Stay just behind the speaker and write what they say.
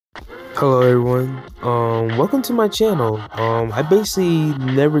Hello everyone. Welcome to my channel. I basically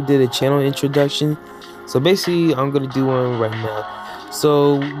never did a channel introduction, so basically I'm gonna do one right now.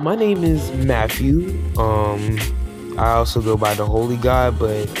 So my name is Matthew. I also go by the Holy God,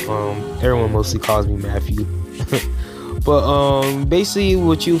 but everyone mostly calls me Matthew. But basically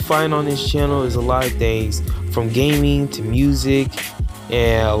what you find on this channel is a lot of things, from gaming to music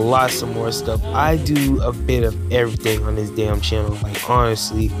and lots of more stuff. I do a bit of everything on this damn channel. Like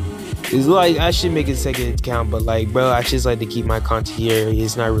honestly, it's like I should make a second account, but like, bro, I just like to keep my content here.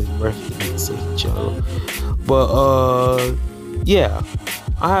 It's not really worth it to make a second channel. But yeah,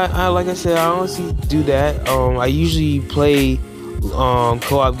 I like I said, I honestly do that. I usually play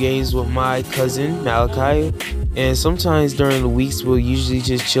co-op games with my cousin Malachi, and sometimes during the weeks we'll usually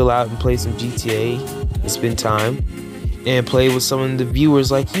just chill out and play some GTA and spend time and play with some of the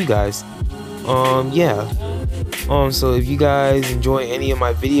viewers like you guys. Yeah. So if you guys enjoy any of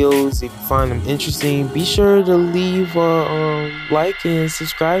my videos, if you find them interesting, be sure to leave a like and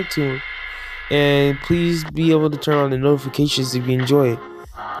subscribe to them. And please be able to turn on the notifications if you enjoy it.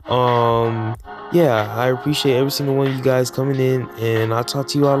 Yeah, I appreciate every single one of you guys coming in, and I'll talk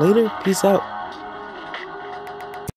to you all later. Peace out.